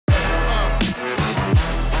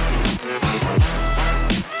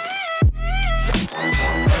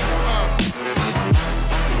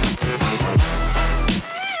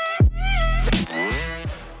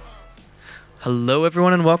Hello,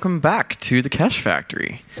 everyone, and welcome back to the Kisch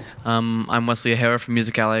Factory. I'm Wesley from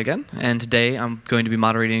Music Alley again, and today I'm going to be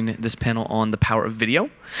moderating this panel on the power of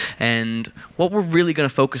video. And what we're really going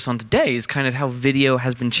to focus on today is kind of how video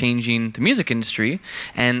has been changing the music industry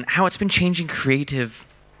and how it's been changing creative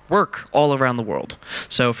work all around the world.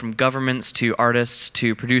 So from governments to artists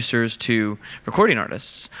to producers to recording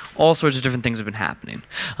artists, all sorts of different things have been happening.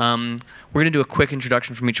 We're going to do a quick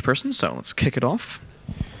introduction from each person, so let's kick it off.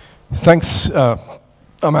 Thanks. I'm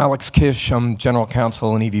Alex Kisch. I'm General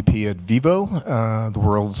Counsel and EVP at Vevo, the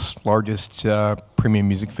world's largest premium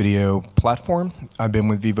music video platform. I've been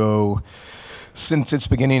with Vevo since its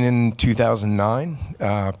beginning in 2009.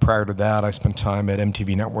 Prior to that, I spent time at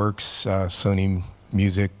MTV Networks, Sony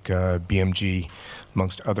Music, BMG,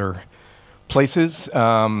 amongst other places.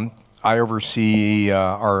 I oversee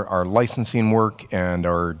our licensing work and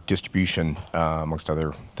our distribution, amongst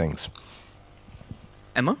other things.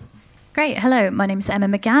 Emma? Great. Hello, my name is Emma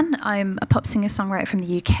McGann. I'm a pop singer-songwriter from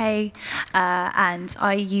the UK, and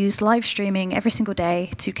I use live streaming every single day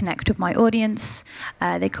to connect with my audience.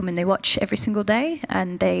 They come and they watch every single day,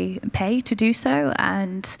 and they pay to do so,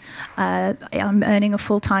 and I'm earning a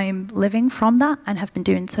full-time living from that, and have been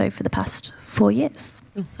doing so for the past 4 years.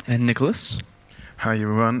 And Nicolas? Hi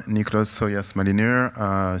everyone, Nicolas Oyas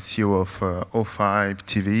CEO of OFIVE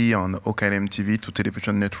TV on OKLM TV, two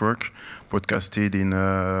television network, broadcasted in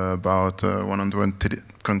about 100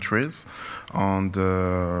 countries, and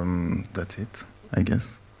that's it, I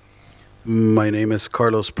guess. My name is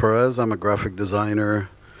Carlos Perez. I'm a graphic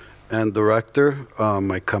designer and director.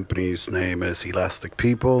 My company's name is Elastic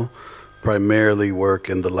People, primarily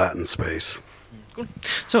work in the Latin space. Cool.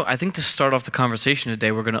 So I think to start off the conversation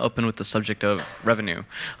today, we're going to open with the subject of revenue.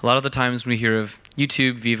 A lot of the times when we hear of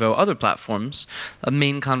YouTube, Vevo, other platforms, a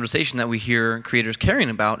main conversation that we hear creators caring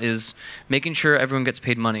about is making sure everyone gets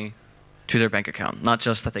paid money to their bank account. Not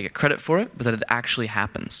just that they get credit for it, but that it actually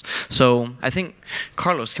happens. So I think,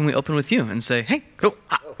 Carlos, can we open with you and say, hey,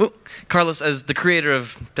 Carlos, as the creator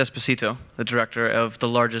of Despacito, the director of the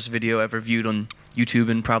largest video ever viewed on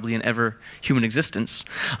YouTube and probably in ever human existence,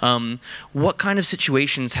 what kind of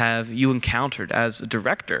situations have you encountered as a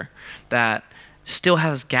director that still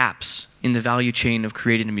has gaps in the value chain of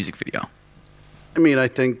creating a music video? I mean, I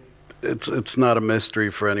think it's not a mystery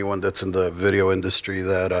for anyone that's in the video industry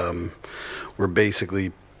that we're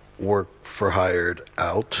basically work for hired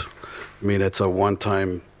out. I mean, it's a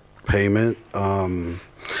one-time payment.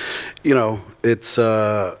 You know, it's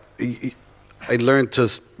I learned to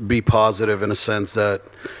be positive in a sense that,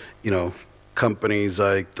 you know, companies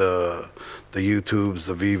like the YouTubes,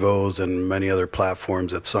 the Vevos, and many other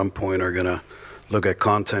platforms at some point are going to look at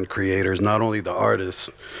content creators, not only the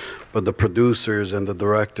artists, but the producers and the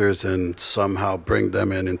directors, and somehow bring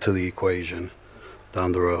them into the equation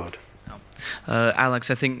down the road. Alex,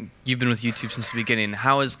 I think you've been with YouTube since the beginning.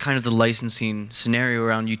 How has kind of the licensing scenario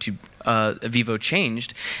around YouTube Vevo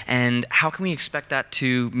changed, and how can we expect that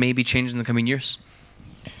to maybe change in the coming years?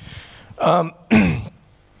 I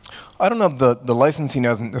don't know if the licensing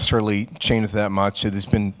hasn't necessarily changed that much. There's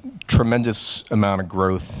been tremendous amount of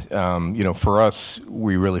growth. You know, for us,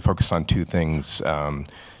 we really focus on two things: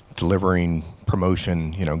 delivering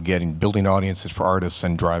promotion, you know, building audiences for artists,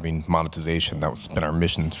 and driving monetization. That's been our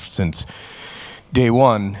mission since day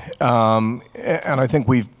one, and I think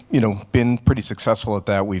we've, you know, been pretty successful at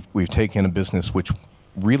that. We've taken a business which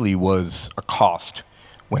really was a cost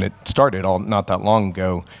when it started not that long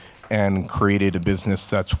ago, and created a business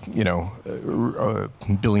that's, you know,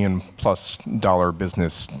 $1 billion+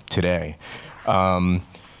 business today.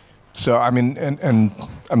 So I mean, and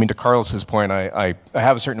I mean, to Carlos's point, I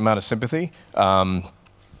have a certain amount of sympathy.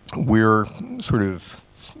 We're sort of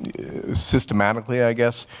systematically, I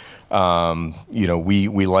guess, you know,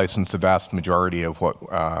 we license the vast majority of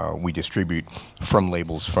what we distribute from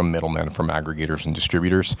labels, from middlemen, from aggregators and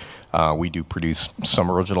distributors. We do produce some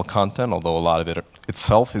original content, although a lot of it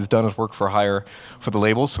itself is done as work for hire for the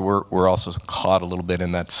labels. So we're also caught a little bit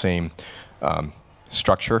in that same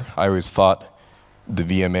structure. I always thought the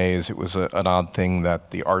VMAs, it was an odd thing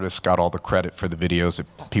that the artists got all the credit for the videos that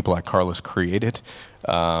people like Carlos created.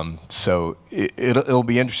 So it'll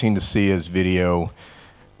be interesting to see as video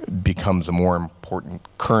becomes a more important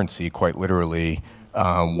currency, quite literally,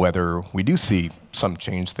 whether we do see some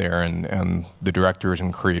change there, and the directors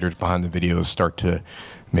and creators behind the videos start to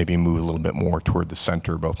maybe move a little bit more toward the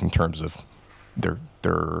center, both in terms of their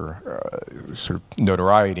sort of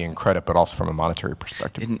notoriety and credit, but also from a monetary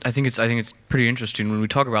perspective. And I think it's pretty interesting when we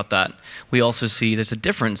talk about that. We also see there's a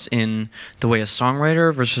difference in the way a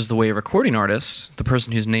songwriter versus the way a recording artist, the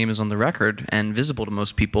person whose name is on the record and visible to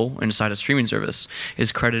most people inside a streaming service,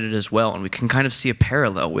 is credited as well. And we can kind of see a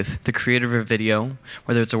parallel with the creator of a video,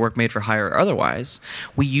 whether it's a work made for hire or otherwise.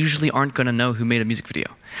 We usually aren't going to know who made a music video,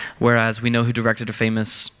 whereas we know who directed a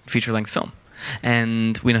famous feature-length film.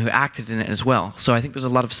 And we know who acted in it as well. So I think there's a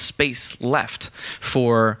lot of space left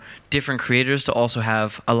for different creators to also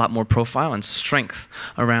have a lot more profile and strength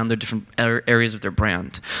around their different areas of their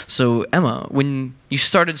brand. So Emma, when you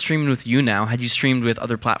started streaming with YouNow, had you streamed with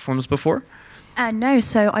other platforms before? No,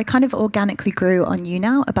 so I kind of organically grew on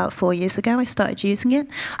YouNow about 4 years ago. I started using it.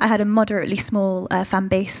 I had a moderately small fan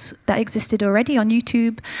base that existed already on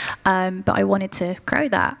YouTube, but I wanted to grow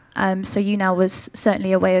that. So YouNow was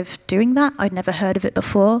certainly a way of doing that. I'd never heard of it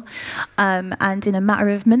before. And in a matter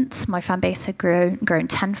of months, my fan base had grown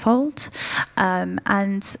tenfold.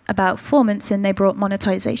 And about 4 months in, they brought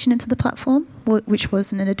monetization into the platform, which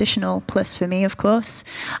was an additional plus for me, of course.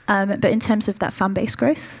 But in terms of that fan base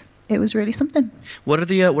growth, it was really something. What are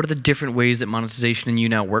the different ways that monetization in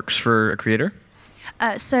YouNow works for a creator?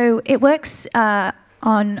 So it works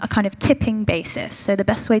on a kind of tipping basis. So the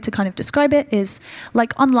best way to kind of describe it is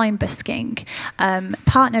like online busking.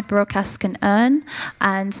 Partnered broadcasts can earn,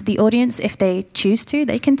 and the audience, if they choose to,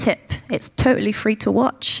 they can tip. It's totally free to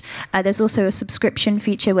watch. There's also a subscription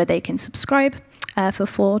feature where they can subscribe for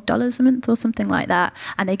 $4 a month or something like that,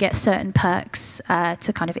 and they get certain perks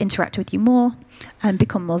to kind of interact with you more and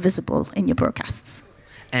become more visible in your broadcasts.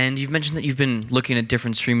 And you've mentioned that you've been looking at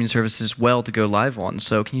different streaming services as well to go live on.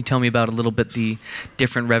 So can you tell me about a little bit the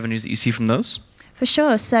different revenues that you see from those? For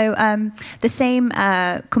sure. So the same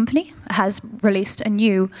company has released a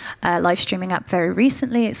new live streaming app very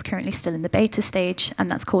recently. It's currently still in the beta stage, and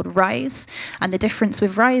that's called Rise. And the difference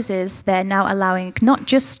with Rise is they're now allowing not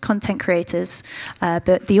just content creators,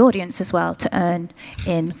 but the audience as well to earn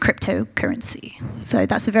in cryptocurrency. So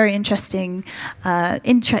that's a very interesting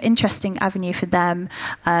avenue for them.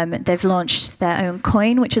 They've launched their own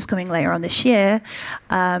coin, which is coming later on this year.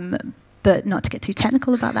 But not to get too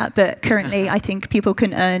technical about that, but currently I think people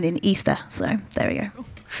can earn in Ether, so there we go.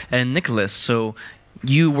 And Nicolas, so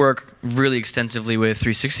you work really extensively with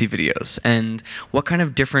 360 videos, and what kind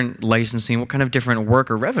of different licensing, what kind of different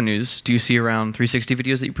work or revenues do you see around 360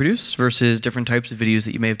 videos that you produce versus different types of videos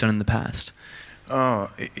that you may have done in the past?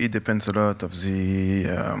 It depends a lot of the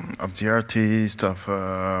artist, of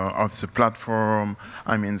the platform.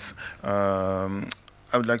 I mean,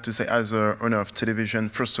 I would like to say, as an owner of television,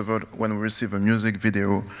 first of all, when we receive a music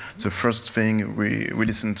video, the first thing we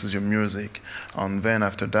listen to the music, and then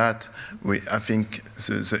after that, I think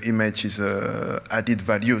the image is added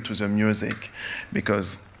value to the music,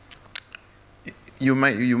 because you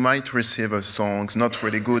might receive a song not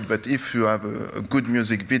really good, but if you have a good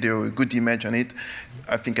music video, a good image on it,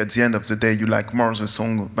 I think at the end of the day you like more the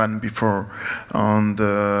song than before. And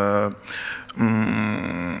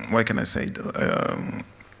what can I say?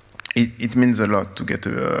 It means a lot to get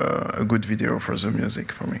a good video for the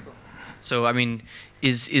music for me. So, I mean,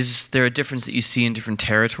 is there a difference that you see in different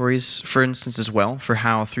territories, for instance, as well, for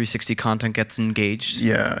how 360 content gets engaged?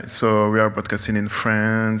 Yeah, so we are broadcasting in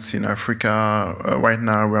France, in Africa. Right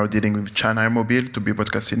now we are dealing with China Mobile to be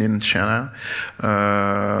broadcasting in China.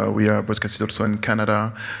 We are broadcasting also in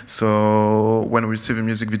Canada. So when we receive a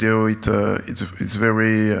music video, it's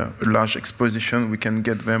very large exposition. We can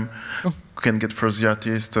get them, we can get first the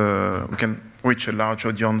artist, we can reach a large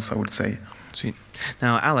audience, I would say. Sweet.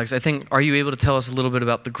 Now, Alex, I think, are you able to tell us a little bit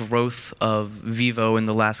about the growth of Vevo in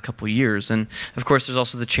the last couple of years? And, of course, there's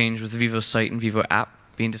also the change with the Vevo site and Vevo app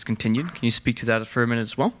being discontinued. Can you speak to that for a minute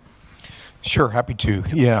as well? Sure, happy to.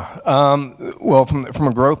 Yeah. Well, from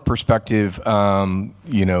a growth perspective,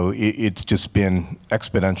 you know, it's just been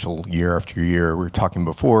exponential year after year. We were talking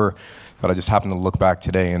before that I just happened to look back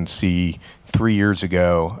today and see 3 years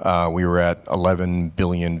ago we were at 11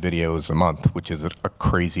 billion videos a month, which is a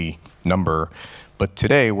crazy number. But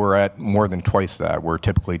today we're at more than twice that. We're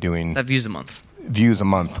typically doing... That views a month. Views a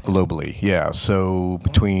month globally, yeah. So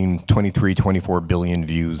between 23, 24 billion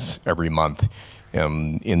views every month.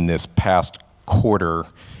 In this past quarter,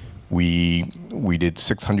 we did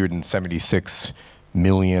 676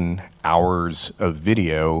 million hours of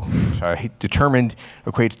video, which I determined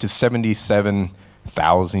equates to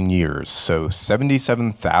 77,000 years. So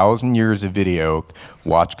 77,000 years of video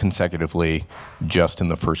watched consecutively just in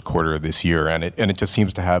the first quarter of this year, and it just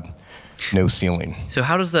seems to have no ceiling. So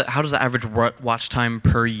how does the average watch time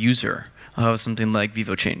per user of something like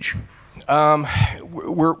Vevo change?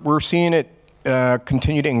 We're seeing it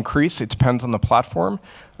continue to increase. It depends on the platform.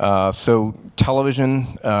 So television,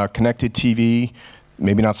 connected TV,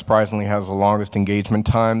 maybe not surprisingly, has the longest engagement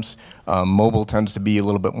times. Mobile tends to be a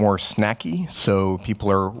little bit more snacky, so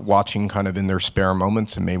people are watching kind of in their spare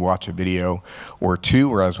moments and may watch a video or two,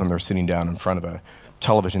 whereas when they're sitting down in front of a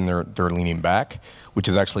television, they're leaning back, which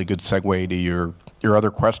is actually a good segue to your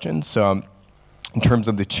other questions. In terms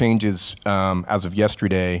of the changes as of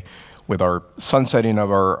yesterday, with our sunsetting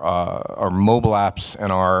of our mobile apps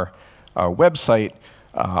and our website,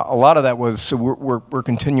 a lot of that was, so we're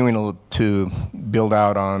continuing to build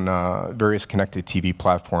out on various connected TV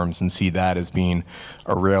platforms and see that as being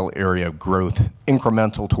a real area of growth,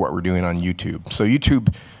 incremental to what we're doing on YouTube. So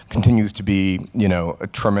YouTube continues to be, a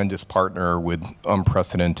tremendous partner with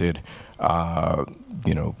unprecedented,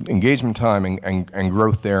 engagement time and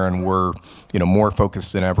growth there, and we're, more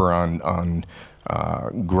focused than ever on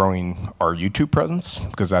growing our YouTube presence,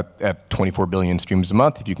 because at 24 billion streams a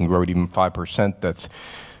month, if you can grow it even 5%, that's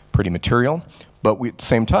pretty material. But at the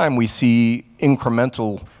same time, we see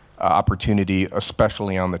incremental opportunity,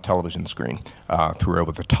 especially on the television screen, through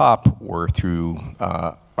over the top or through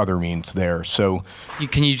other means there. So,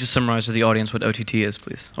 can you just summarize to the audience what OTT is,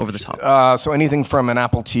 please? Over the top. So anything from an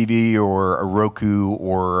Apple TV or a Roku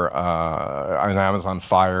or an Amazon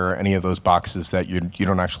Fire, any of those boxes that you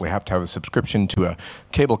don't actually have to have a subscription to a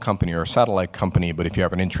cable company or a satellite company, but if you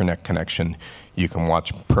have an internet connection, you can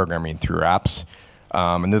watch programming through apps.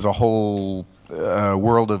 And there's a whole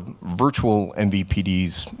world of virtual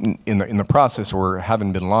MVPDs in the process, or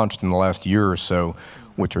haven't been launched in the last year or so,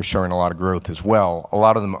 which are showing a lot of growth as well. A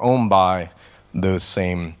lot of them owned by those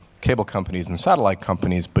same cable companies and satellite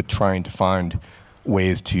companies, but trying to find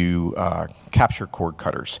ways to capture cord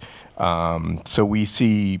cutters. So we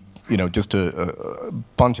see, just a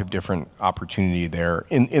bunch of different opportunity there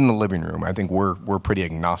in the living room. I think we're pretty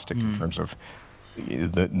agnostic in terms of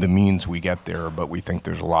the means we get there, but we think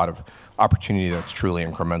there's a lot of opportunity that's truly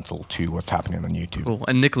incremental to what's happening on YouTube. Cool.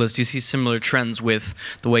 And Nicolas, do you see similar trends with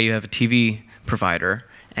the way you have a TV provider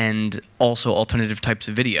and also alternative types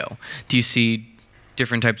of video? Do you see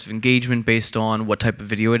different types of engagement based on what type of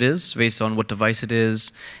video it is, based on what device it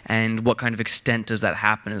is, and what kind of extent does that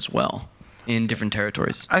happen as well in different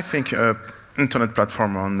territories? I think internet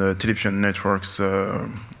platform on the television networks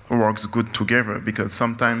works good together, because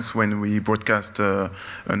sometimes when we broadcast an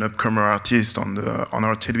upcomer artist on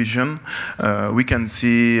our television, we can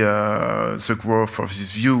see the growth of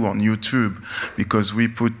this view on YouTube, because we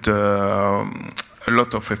put a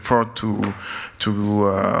lot of effort to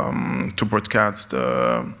broadcast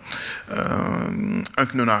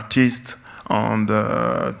unknown artists. And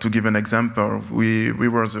to give an example, we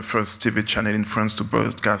were the first TV channel in France to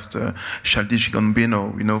broadcast Childish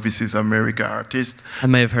Gambino. This is an American artist. I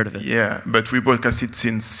may have heard of it. Yeah, but we broadcast it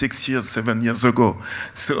since 6 years, 7 years ago.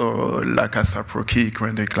 So, like A$AP Rocky,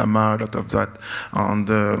 Kendrick Lamar, a lot of that. And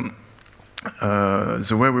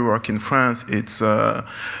the way we work in France, it's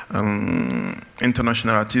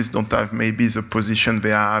international artists don't have maybe the position they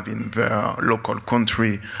have in their local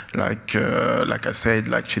country, like I said,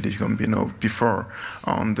 like Childish Gambino before.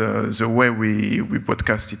 And the way we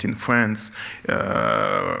broadcast it in France,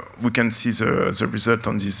 we can see the result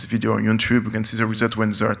on this video on YouTube. We can see the result when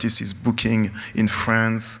the artist is booking in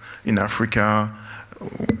France, in Africa,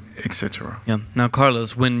 etc. Yeah. Now,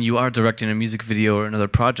 Carlos, when you are directing a music video or another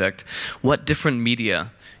project, what different media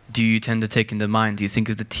do you tend to take into mind? Do you think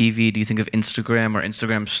of the TV? Do you think of Instagram or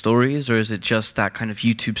Instagram stories? Or is it just that kind of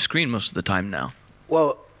YouTube screen most of the time now?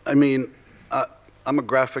 Well, I mean, I'm a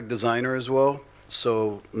graphic designer as well.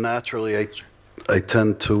 So naturally, I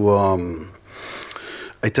tend to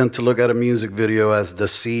look at a music video as the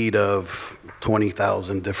seed of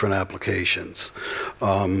 20,000 different applications.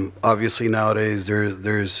 Obviously nowadays I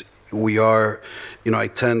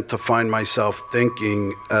tend to find myself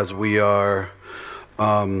thinking as we are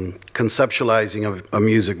conceptualizing a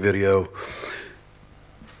music video,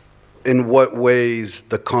 in what ways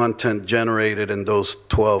the content generated in those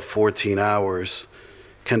 12, 14 hours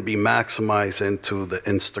can be maximized into the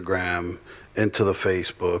Instagram, into the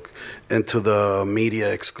Facebook, into the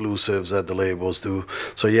media exclusives that the labels do.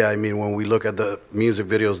 So yeah, I mean, when we look at the music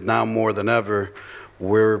videos now more than ever,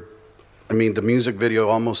 the music video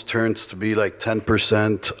almost turns to be like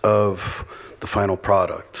 10% of the final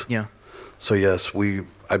product. Yeah. So yes, we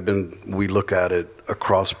look at it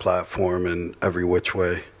across platform in every which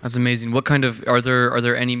way. That's amazing. What kind of, are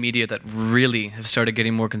there any media that really have started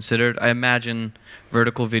getting more considered? I imagine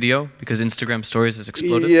vertical video, because Instagram stories has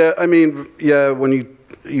exploded. Yeah, I mean, yeah, when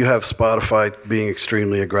you have Spotify being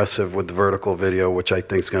extremely aggressive with the vertical video, which I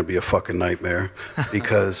think is going to be a fucking nightmare.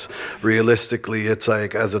 Because realistically, it's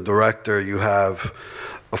like, as a director, you have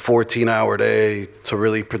a 14-hour day to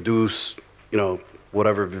really produce, you know,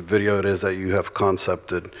 whatever video it is that you have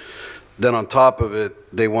concepted. Then on top of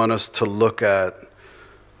it, they want us to look at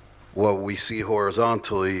what we see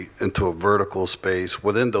horizontally into a vertical space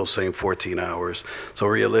within those same 14 hours. So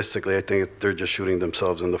realistically, I think they're just shooting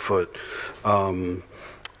themselves in the foot.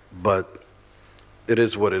 But it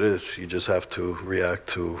is what it is. You just have to react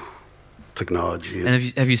to technology. And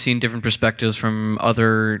have you seen different perspectives from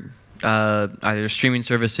other either streaming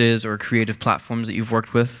services or creative platforms that you've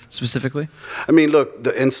worked with specifically? I mean, look,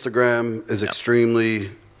 the Instagram is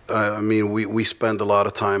extremely, I mean, we spend a lot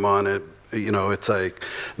of time on it. You know, it's like,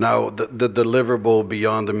 now the deliverable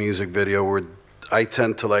beyond the music video, where I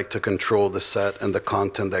tend to like to control the set and the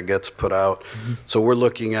content that gets put out. So we're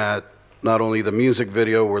looking at not only the music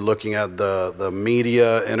video, we're looking at the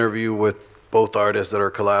media interview with both artists that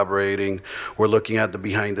are collaborating. We're looking at the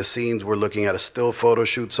behind the scenes. We're looking at a still photo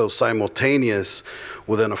shoot. So simultaneous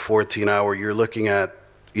within a 14-hour, you're looking at,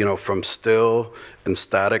 you know, from still and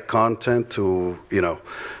static content to, you know,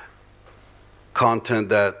 content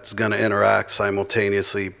that's going to interact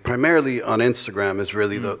simultaneously. Primarily on Instagram is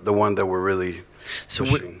really the one that we're really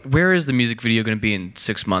pushing. Where is the music video going to be in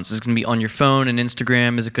 6 months? Is it going to be on your phone and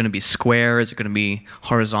Instagram? Is it going to be square? Is it going to be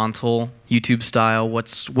horizontal, YouTube style?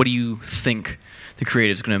 What do you think the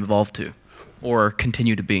creative is going to evolve to or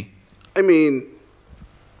continue to be? I mean,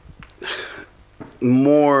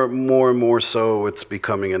 more and more so, it's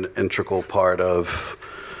becoming an integral part of,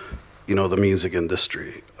 you know, the music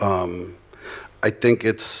industry. I think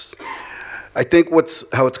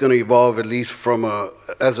how it's going to evolve, at least from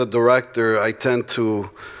as a director,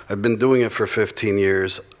 I've been doing it for 15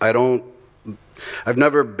 years. I've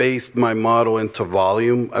never based my model into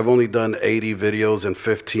volume. I've only done 80 videos in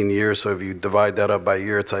 15 years, so if you divide that up by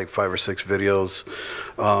year, it's like 5 or 6 videos.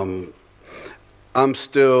 I'm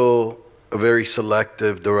still a very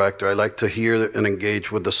selective director. I like to hear and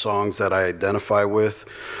engage with the songs that I identify with.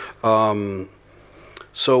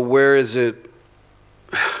 So where is it?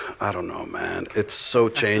 I don't know, man. It's so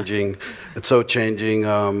changing. It's so changing.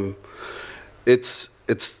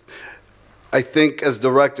 I think as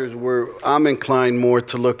directors, I'm inclined more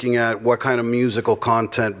to looking at what kind of musical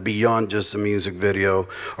content beyond just the music video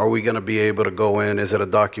are we going to be able to go in. Is it a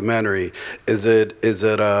documentary? Is it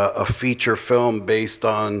a feature film based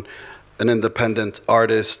on an independent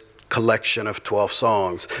artist collection of 12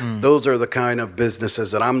 songs? Those are the kind of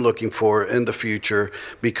businesses that I'm looking for in the future,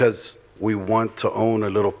 because we want to own a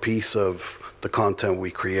little piece of the content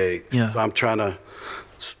we create. Yeah. So I'm trying to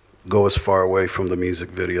go as far away from the music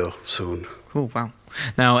video soon. Cool, wow.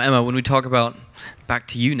 Now, Emma, when we talk about, back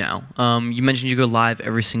to you now, you mentioned you go live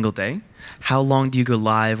every single day. How long do you go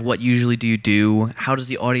live? What usually do you do? How does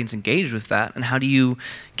the audience engage with that? And how do you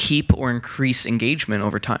keep or increase engagement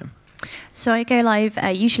over time? So I go live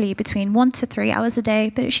usually between 1 to 3 hours a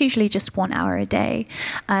day, but it's usually just 1 hour a day.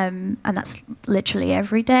 And that's literally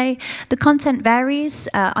every day. The content varies.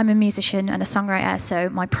 I'm a musician and a songwriter, so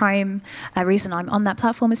my prime reason I'm on that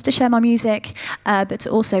platform is to share my music, but to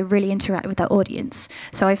also really interact with that audience.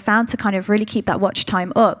 So I've found to kind of really keep that watch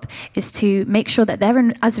time up is to make sure that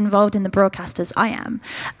they're as involved in the broadcast as I am.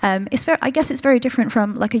 I guess it's very different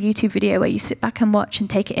from like a YouTube video where you sit back and watch and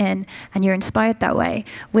take it in and you're inspired that way.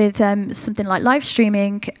 With something like live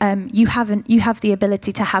streaming, you have the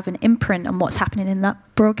ability to have an imprint on what's happening in that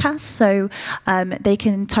broadcast. So they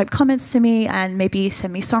can type comments to me and maybe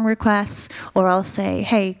send me song requests, or I'll say,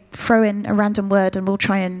 hey, throw in a random word and we'll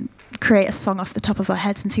try and create a song off the top of our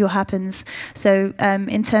heads and see what happens. So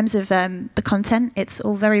in terms of the content, it's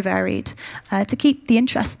all very varied to keep the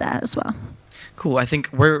interest there as well. Cool. I think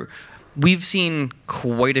we've seen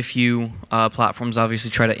quite a few platforms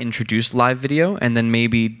obviously try to introduce live video and then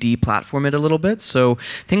maybe de-platform it a little bit. So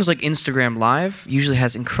things like Instagram Live usually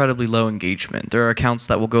has incredibly low engagement. There are accounts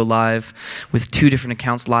that will go live with 2 different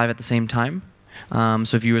accounts live at the same time.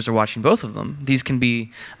 So viewers are watching both of them. These can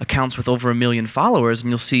be accounts with over 1 million followers,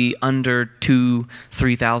 and you'll see under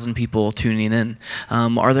 2,000-3,000 people tuning in.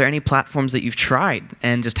 Are there any platforms that you've tried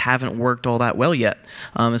and just haven't worked all that well yet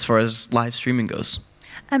as far as live streaming goes?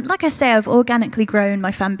 Like I say, I've organically grown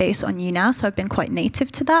my fan base on YouNow, so I've been quite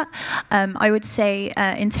native to that. I would say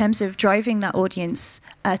in terms of driving that audience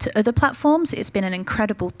to other platforms, it's been an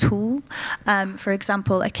incredible tool. For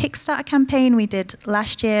example, a Kickstarter campaign we did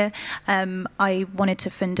last year, I wanted to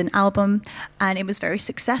fund an album, and it was very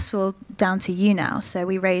successful down to YouNow. So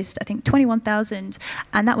we raised, I think, 21,000,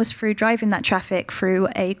 and that was through driving that traffic through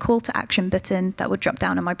a call to action button that would drop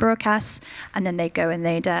down on my broadcasts, and then they'd go and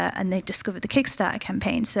they'd discover the Kickstarter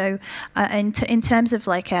campaign. So in terms of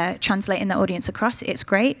like translating the audience across, it's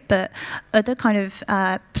great, but other kind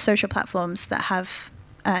of social platforms that have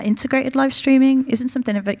integrated live streaming isn't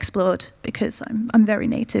something I've explored because I'm very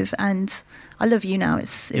native and I love YouNow.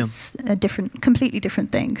 It's a completely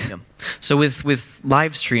different thing. Yeah. So with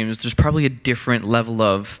live streams, there's probably a different level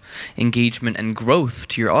of engagement and growth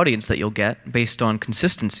to your audience that you'll get based on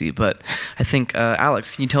consistency. But I think,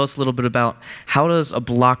 Alex, can you tell us a little bit about how does a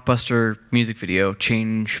blockbuster music video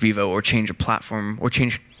change Vevo or change a platform or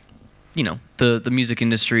change, the music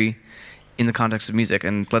industry in the context of music?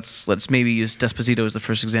 And let's maybe use Despacito as the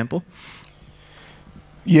first example.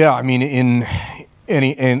 Yeah, I mean, in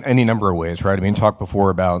any number of ways, right? I mean, talked before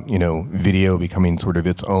about, video becoming sort of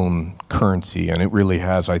its own currency, and it really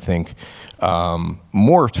has, I think,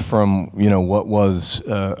 morphed from, what was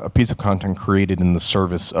a piece of content created in the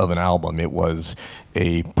service of an album. It was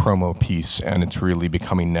a promo piece, and it's really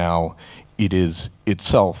becoming now, it is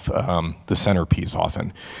itself the centerpiece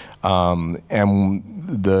often. And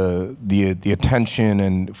the attention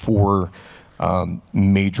and for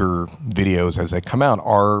major videos as they come out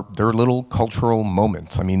they're little cultural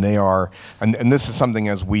moments. I mean, they are, and this is something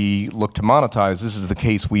as we look to monetize, this is the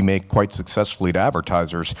case we make quite successfully to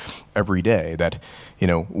advertisers every day, that,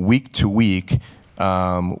 week to week,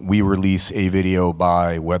 we release a video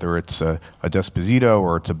by, whether it's a Despacito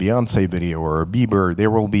or it's a Beyonce video or a Bieber,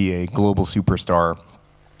 there will be a global superstar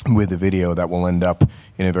with a video that will end up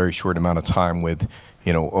in a very short amount of time with,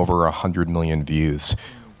 over 100 million views.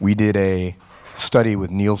 We did a study with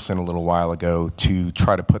Nielsen a little while ago to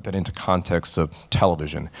try to put that into context of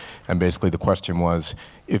television. And basically the question was,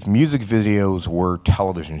 if music videos were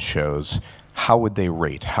television shows, how would they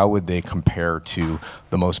rate? How would they compare to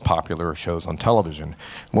the most popular shows on television?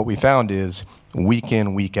 What we found is, week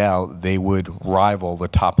in, week out, they would rival the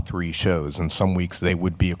top 3 shows, and some weeks they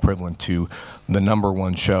would be equivalent to the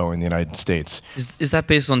 #1 show in the United States. Is that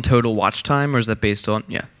based on total watch time, or is that based on,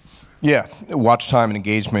 Yeah, watch time and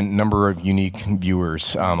engagement, number of unique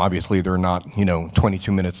viewers. Obviously, they're not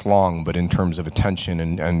 22 minutes long, but in terms of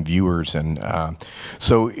attention and viewers, and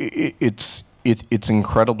so it's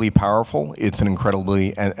incredibly powerful. It's an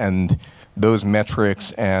incredibly and those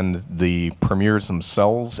metrics and the premieres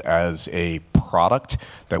themselves as a product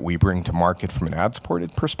that we bring to market from an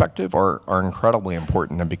ad-supported perspective are incredibly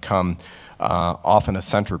important and become often a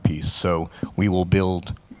centerpiece. So we will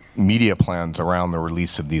build media plans around the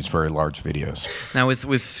release of these very large videos. Now,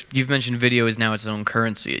 with you've mentioned video is now its own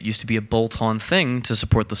currency. It used to be a bolt-on thing to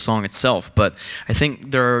support the song itself, but I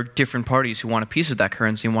think there are different parties who want a piece of that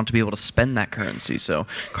currency and want to be able to spend that currency. So,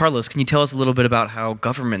 Carlos, can you tell us a little bit about how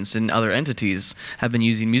governments and other entities have been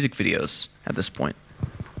using music videos at this point?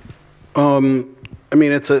 I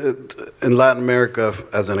mean, in Latin America,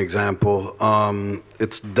 as an example,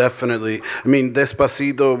 it's definitely,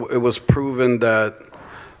 Despacito, it was proven that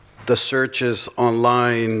the searches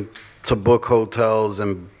online to book hotels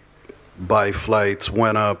and buy flights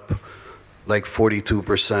went up like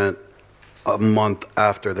 42% a month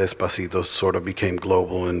after Despacito sort of became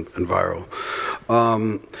global and viral.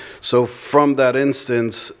 So from that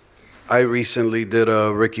instance, I recently did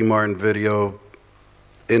a Ricky Martin video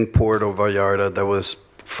in Puerto Vallarta that was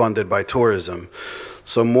funded by tourism.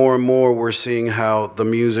 So more and more we're seeing how the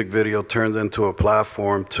music video turns into a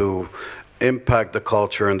platform to impact the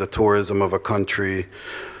culture and the tourism of a country.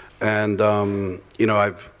 And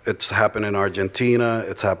it's happened in Argentina,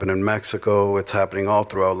 it's happened in Mexico, it's happening all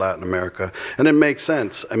throughout Latin America. And it makes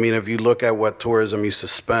sense. I mean, if you look at what tourism used to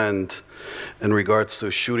spend in regards to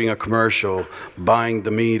shooting a commercial, buying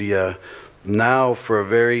the media, now for a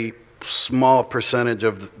very small percentage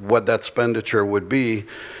of what that expenditure would be,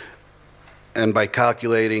 and by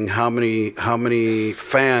calculating how many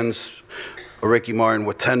fans Ricky Martin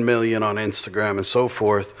with 10 million on Instagram and so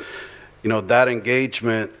forth, that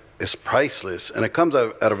engagement is priceless, and it comes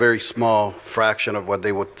at a very small fraction of what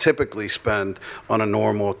they would typically spend on a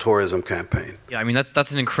normal tourism campaign. Yeah, I mean,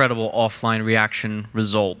 that's an incredible offline reaction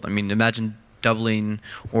result. I mean, imagine doubling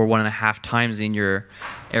or 1.5 times in your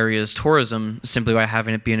area's tourism simply by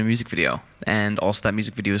having it be in a music video, and also that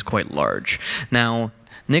music video is quite large. Now,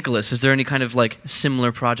 Nicolas, is there any kind of like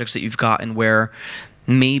similar projects that you've gotten where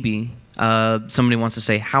maybe somebody wants to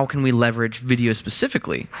say, how can we leverage video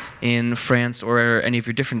specifically in France or any of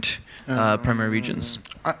your different primary regions?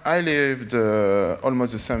 I lived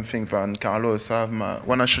almost the same thing than Carlos. I have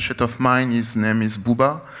one associate of mine, his name is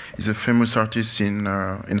Bouba. He's a famous artist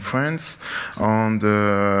in France. And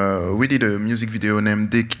we did a music video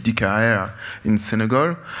named DKR in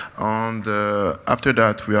Senegal. And after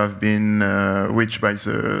that, we have been reached by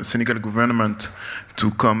the Senegal government to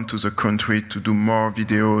come to the country to do more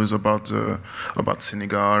videos about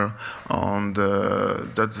Senegal, and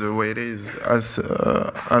that's the way it is. As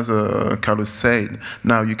Carlos said,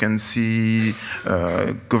 now you can see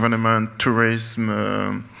government,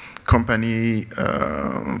 tourism, company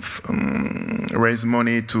raise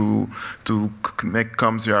money to make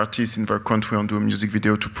come the artists in their country and do a music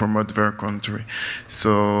video to promote their country.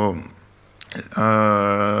 So.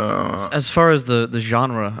 As far as the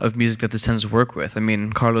genre of music that this tends to work with, I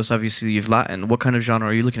mean, Carlos, obviously you've Latin. What kind of genre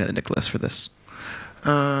are you looking at, Nicolas, for this?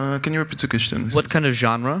 Can you repeat the question? What kind of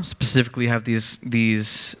genre specifically have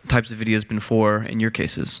these types of videos been for in your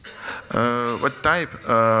cases? What type?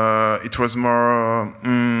 It was more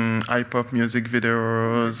hip-hop music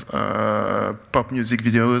videos, pop music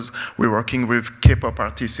videos. We're working with K-pop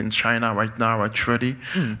artists in China right now, actually,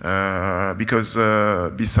 because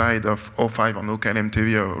beside of OFIVE and OKLM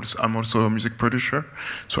TV, I'm also a music producer,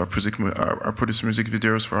 so I produce music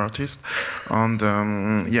videos for artists, and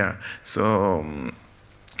yeah, so.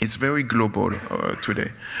 It's very global today.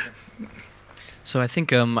 So I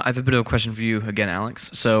think I have a bit of a question for you again, Alex.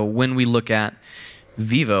 So when we look at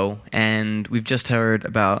Vevo, and we've just heard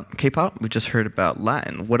about K-pop, we've just heard about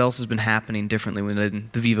Latin, what else has been happening differently within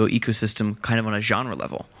the Vevo ecosystem, kind of on a genre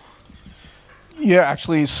level? Yeah,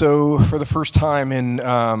 actually, so for the first time in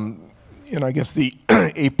I guess the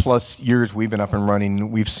 8+ years we've been up and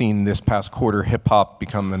running, we've seen this past quarter hip-hop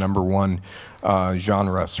become the #1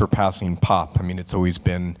 genre, surpassing pop. I mean, it's always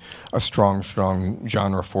been a strong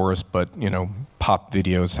genre for us, but, pop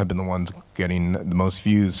videos have been the ones getting the most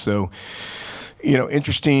views. So,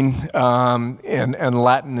 interesting. And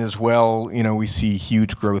Latin as well, we see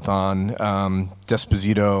huge growth on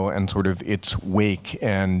Despacito and sort of its wake,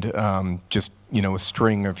 and just, a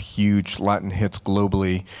string of huge Latin hits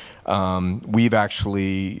globally. We've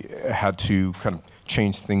actually had to kind of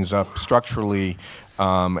change things up structurally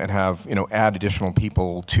and have, add additional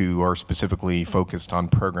people who are specifically focused on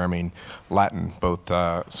programming Latin, both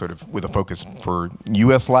sort of with a focus for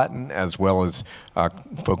U.S. Latin as well as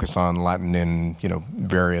focus on Latin in,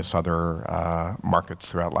 various other markets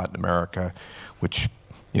throughout Latin America, which,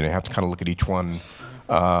 you have to kind of look at each one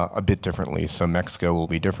a bit differently. So Mexico will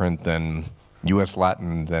be different than U.S.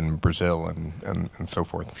 Latin, then Brazil, and so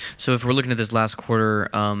forth. So if we're looking at this last quarter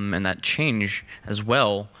and that change as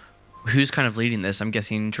well, who's kind of leading this? I'm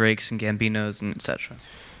guessing Drake's and Gambino's and etc.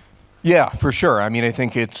 Yeah, for sure. I mean, I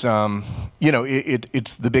think it's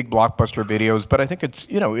it's the big blockbuster videos, but I think it's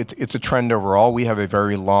it's a trend overall. We have a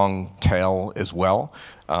very long tail as well.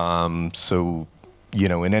 So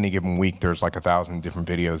in any given week, there's like 1,000 different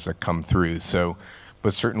videos that come through. So,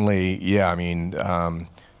 but certainly, yeah. I mean.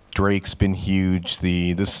 Drake's been huge.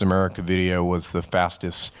 The This Is America video was the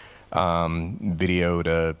fastest video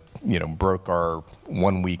to, broke our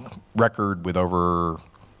 1-week record with over,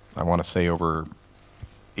 I want to say over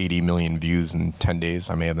 80 million views in 10 days.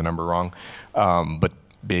 I may have the number wrong, but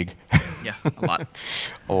big. Yeah, a lot.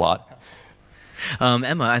 A lot.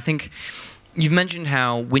 Emma, I think you've mentioned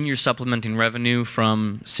how when you're supplementing revenue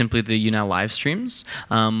from simply the YouNow live streams,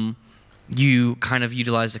 you kind of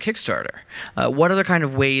utilize the Kickstarter. What other kind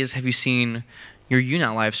of ways have you seen your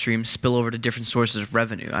YouNow live stream spill over to different sources of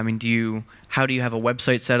revenue? I mean, how do you have a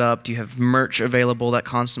website set up? Do you have merch available that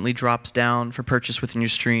constantly drops down for purchase within your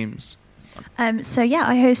streams? So yeah,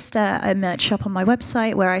 I host a merch shop on my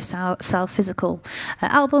website where I sell physical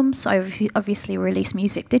albums. I obviously release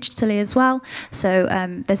music digitally as well. So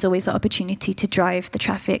there's always an opportunity to drive the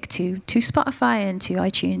traffic to Spotify and to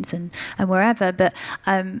iTunes and wherever. But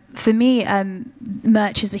for me,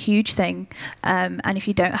 merch is a huge thing. And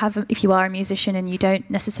if you are a musician and you don't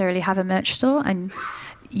necessarily have a merch store and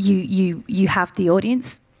you have the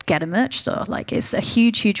audience, get a merch store. Like, it's a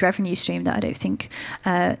huge revenue stream that I don't think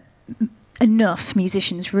enough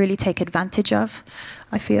musicians really take advantage of,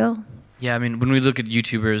 I feel. Yeah, I mean, when we look at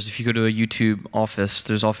YouTubers, if you go to a YouTube office,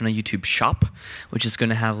 there's often a YouTube shop, which is going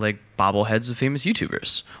to have like bobbleheads of famous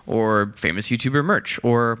YouTubers, or famous YouTuber merch,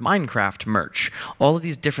 or Minecraft merch. All of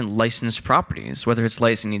these different licensed properties, whether it's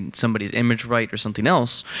licensing somebody's image right or something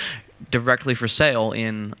else, directly for sale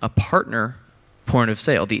in a partner point of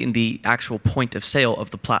sale, the actual point of sale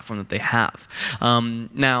of the platform that they have.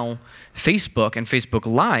 Now, Facebook and Facebook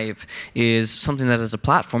Live is something that as a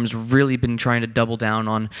platform has really been trying to double down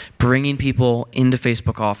on bringing people into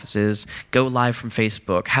Facebook offices, go live from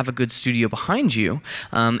Facebook, have a good studio behind you.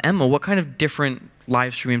 Emma, what kind of different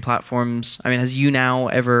live streaming platforms, I mean, has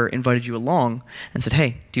YouNow ever invited you along and said,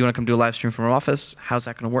 hey, do you want to come do a live stream from our office? How's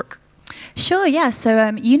that going to work? Sure, yeah. So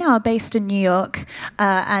YouNow are based in New York,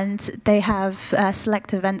 and they have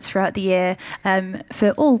select events throughout the year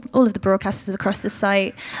for all of the broadcasters across the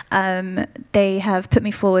site. They have put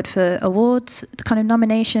me forward for awards, kind of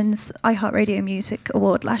nominations, iHeartRadio Music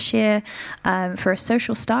Award last year, for a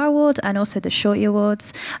Social Star Award, and also the Shorty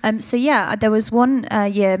Awards. So yeah, there was one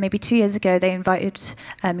year, maybe 2 years ago, they invited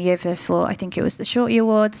me over for, I think it was the Shorty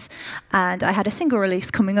Awards, and I had a single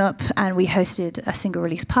release coming up, and we hosted a single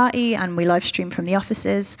release party, and we live streamed from the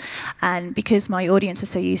offices. And because my audience is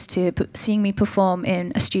so used to seeing me perform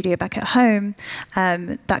in a studio back at home,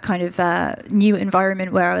 that kind of new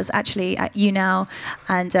environment where I was actually at YouNow,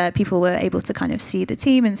 and people were able to kind of see the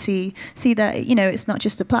team and see that, you know, it's not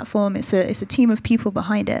just a platform, it's a team of people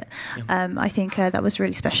behind it. Yeah. I think that was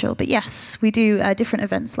really special. But yes, we do different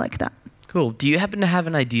events like that. Cool. Do you happen to have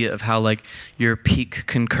an idea of how like your peak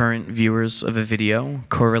concurrent viewers of a video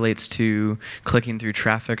correlates to clicking through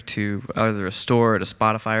traffic to either a store or to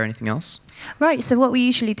Spotify or anything else? Right, so what we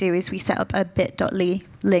usually do is we set up a bit.ly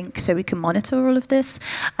link so we can monitor all of this.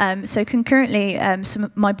 So concurrently,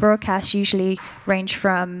 my broadcasts usually range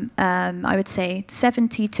from, I would say,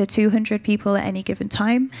 70 to 200 people at any given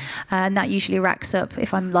time. And that usually racks up,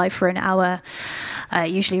 if I'm live for an hour,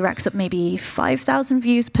 usually racks up maybe 5,000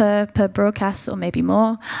 views per broadcast or maybe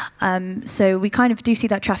more. So we kind of do see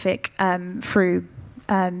that traffic through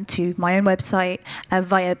to my own website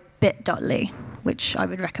via bit.ly, which I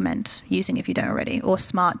would recommend using if you don't already, or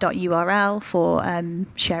smart.url for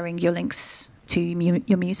sharing your links to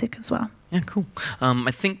your music as well. Yeah, cool.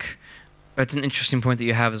 I think that's an interesting point that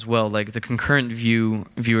you have as well. Like the concurrent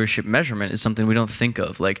viewership measurement is something we don't think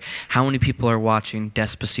of. Like how many people are watching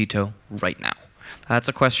Despacito right now? That's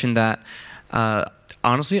a question that,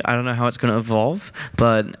 honestly, I don't know how it's going to evolve.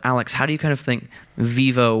 But Alex, how do you kind of think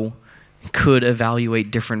Vevo could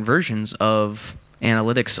evaluate different versions of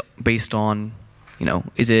analytics based on, you know,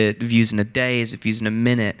 is it views in a day? Is it views in a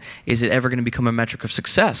minute? Is it ever going to become a metric of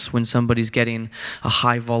success when somebody's getting a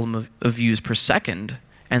high volume of views per second,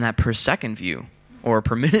 and that per second view or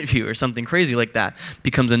per minute view or something crazy like that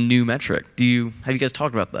becomes a new metric? Have you guys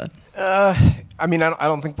talked about that? I mean, I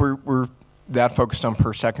don't think we're that focused on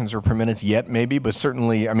per seconds or per minutes yet, maybe, but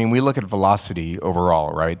certainly, I mean, we look at velocity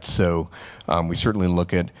overall, right? So we certainly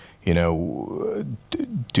look at, you know,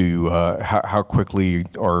 how quickly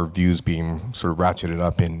are views being sort of ratcheted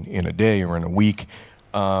up in a day or in a week.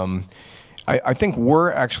 I think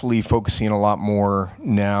we're actually focusing a lot more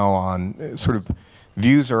now on sort of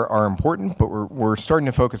views are important, but we're starting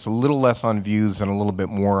to focus a little less on views and a little bit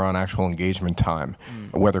more on actual engagement time,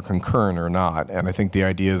 whether concurrent or not. And I think the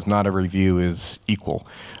idea is not every view is equal.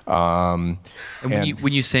 And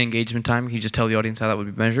when you say engagement time, can you just tell the audience how that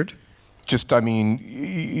would be measured? Just, I mean,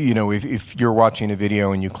 you know, if you're watching a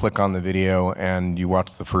video and you click on the video and you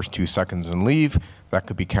watch the first 2 seconds and leave, that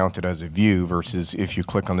could be counted as a view versus if you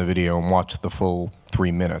click on the video and watch the full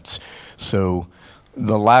 3 minutes. So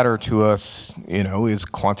the latter to us, you know, is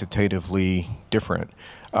quantitatively different.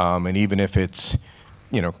 And even if it's,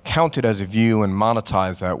 you know, counted as a view and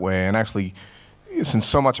monetized that way, and actually, since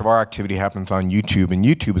so much of our activity happens on YouTube, and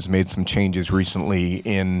YouTube has made some changes recently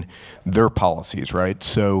in their policies, right?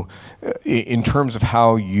 So in terms of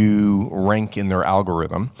how you rank in their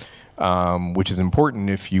algorithm, which is important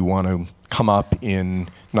if you want to come up in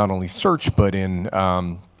not only search, but in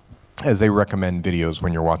as they recommend videos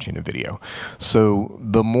when you're watching a video. So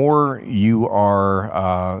the more you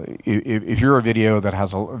are, if you're a video that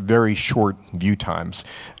has a very short view times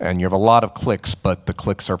and you have a lot of clicks, but the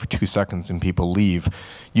clicks are for 2 seconds and people leave,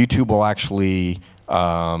 YouTube will actually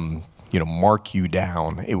you know, mark you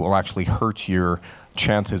down. It will actually hurt your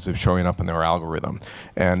chances of showing up in their algorithm.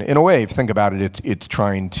 And in a way, if you think about it, it's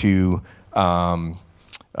trying to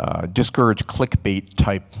discourage clickbait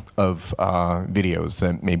type of videos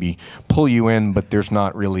that maybe pull you in, but there's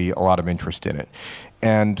not really a lot of interest in it.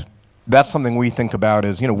 And that's something we think about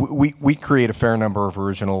as, you know, we create a fair number of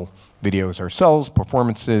original videos ourselves,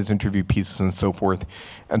 performances, interview pieces, and so forth.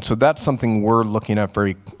 And so that's something we're looking at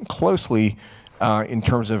very closely in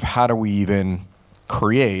terms of how do we even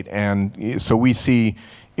create. And so we see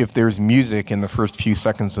if there's music in the first few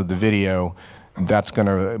seconds of the video, that's going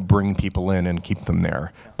to bring people in and keep them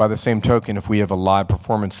there. By the same token, if we have a live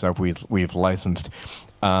performance that we've licensed,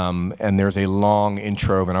 and there's a long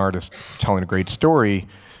intro of an artist telling a great story,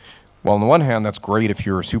 well, on the one hand, that's great if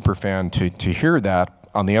you're a super fan to hear that.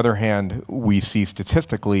 On the other hand, we see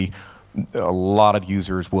statistically a lot of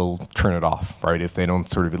users will turn it off, right? If they don't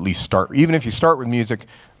sort of at least start, even if you start with music,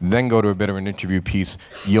 then go to a bit of an interview piece,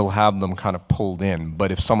 you'll have them kind of pulled in.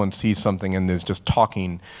 But if someone sees something and there's just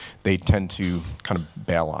talking, they tend to kind of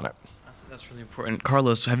bail on it. That's really important.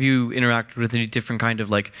 Carlos, have you interacted with any different kind of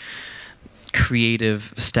like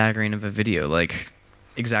creative staggering of a video, like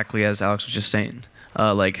exactly as Alex was just saying?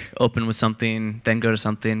 Like open with something, then go to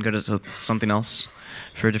something else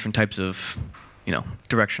for different types of, you know,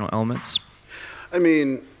 directional elements? I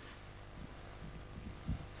mean,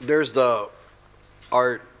 there's the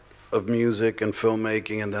art of music and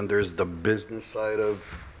filmmaking, and then there's the business side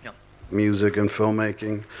of music and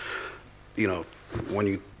filmmaking. You know,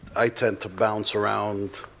 I tend to bounce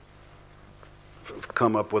around,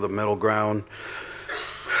 come up with a middle ground.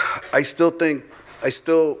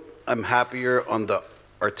 I'm happier on the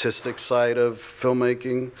artistic side of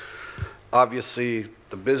filmmaking. Obviously,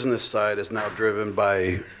 the business side is now driven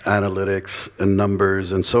by analytics and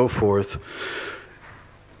numbers and so forth.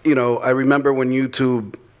 You know, I remember when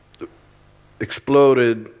YouTube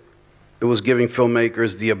exploded, it was giving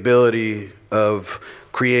filmmakers the ability of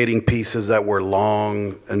creating pieces that were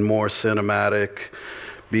long and more cinematic,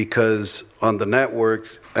 because on the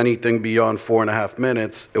networks, anything beyond 4.5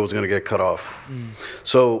 minutes, it was going to get cut off.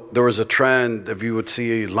 So there was a trend. If you would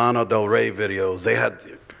see Lana Del Rey videos, they had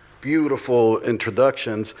beautiful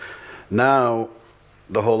introductions. Now,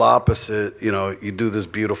 the whole opposite, you know, you do this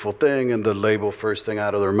beautiful thing and the label first thing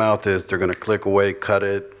out of their mouth is they're going to click away, cut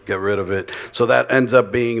it, get rid of it. So that ends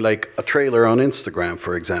up being like a trailer on Instagram,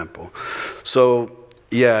 for example. So,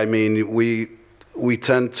 yeah, I mean, we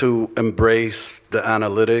tend to embrace the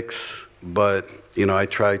analytics, but, you know, I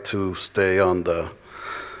try to stay on the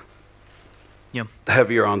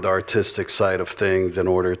heavier on the artistic side of things in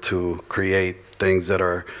order to create things that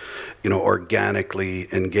are, you know, organically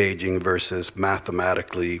engaging versus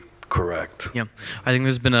mathematically correct. Yeah, I think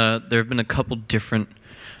there have been a couple different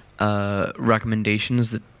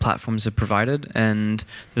recommendations that platforms have provided, and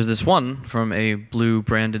there's this one from a blue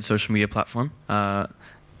branded social media platform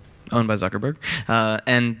owned by Zuckerberg,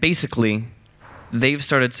 and basically they've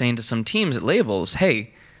started saying to some teams at labels,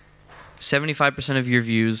 hey, 75% of your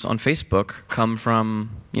views on Facebook come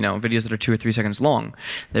from, you know, videos that are 2 or 3 seconds long.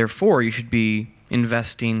 Therefore, you should be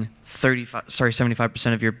investing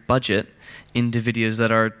 75% of your budget into videos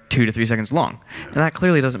that are 2 to 3 seconds long. And that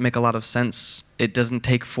clearly doesn't make a lot of sense. It doesn't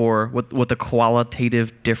take for what the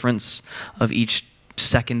qualitative difference of each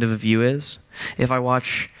second of a view is. If I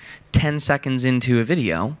watch 10 seconds into a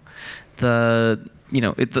video, the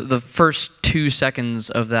first 2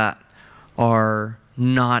 seconds of that are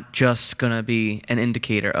not just going to be an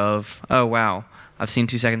indicator of, oh, wow, I've seen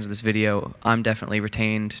 2 seconds of this video, I'm definitely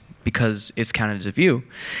retained because it's counted as a view.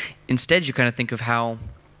 Instead, you kind of think of how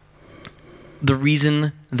the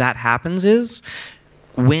reason that happens is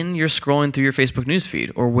when you're scrolling through your Facebook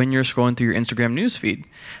newsfeed or when you're scrolling through your Instagram newsfeed,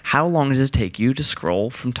 how long does it take you to scroll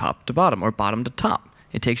from top to bottom or bottom to top?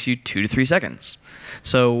 It takes you 2 to 3 seconds.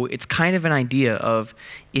 So it's kind of an idea of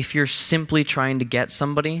if you're simply trying to get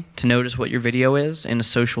somebody to notice what your video is in a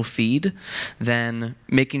social feed, then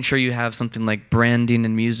making sure you have something like branding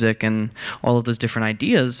and music and all of those different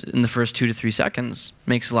ideas in the first 2 to 3 seconds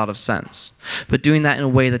makes a lot of sense. But doing that in a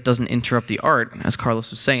way that doesn't interrupt the art, as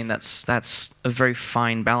Carlos was saying, that's a very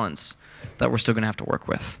fine balance that we're still going to have to work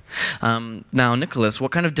with. Now, Nicolas,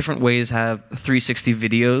 what kind of different ways have 360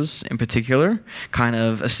 videos in particular kind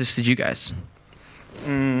of assisted you guys?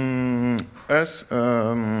 Us,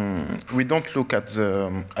 we don't look at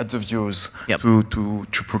the views Yep.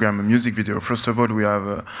 to program a music video. First of all, we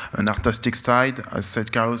have an artistic side. As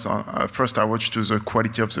said Carlos, first I watch to the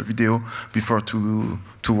quality of the video before to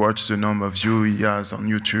watch the number of views he has on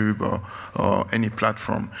YouTube or any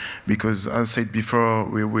platform. Because as I said before,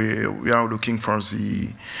 we are looking for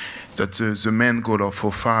the main goal of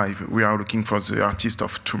OFIVE. We are looking for the artist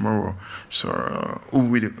of tomorrow. So who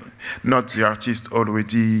will, not the artist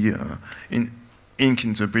already in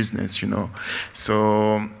the business, you know.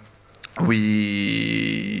 So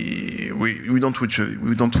we don't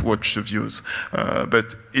watch the views,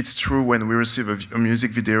 but it's true when we receive a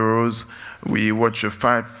music videos, we watch a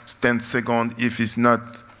 5-10 seconds. If it's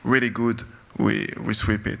not really good, we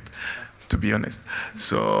sweep it, to be honest.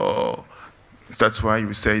 So that's why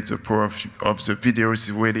we say the power of the video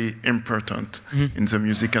is really important in the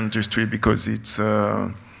music industry, because it's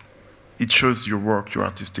it shows your work, your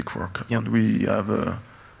artistic work. Yep. And we have a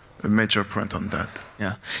major print on that.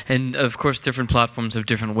 Yeah, and of course different platforms have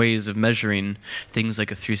different ways of measuring things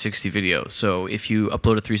like a 360 video. So if you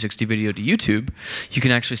upload a 360 video to YouTube, you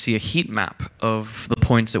can actually see a heat map of the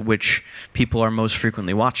points at which people are most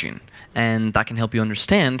frequently watching. And that can help you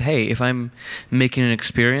understand, hey, if I'm making an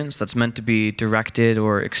experience that's meant to be directed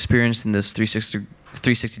or experienced in this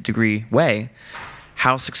 360-degree way,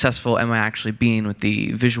 how successful am I actually being with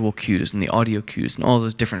the visual cues and the audio cues and all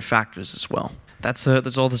those different factors as well. That's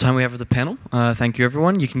all the time we have for the panel. Thank you,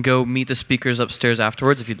 everyone. You can go meet the speakers upstairs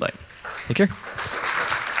afterwards if you'd like. Take care.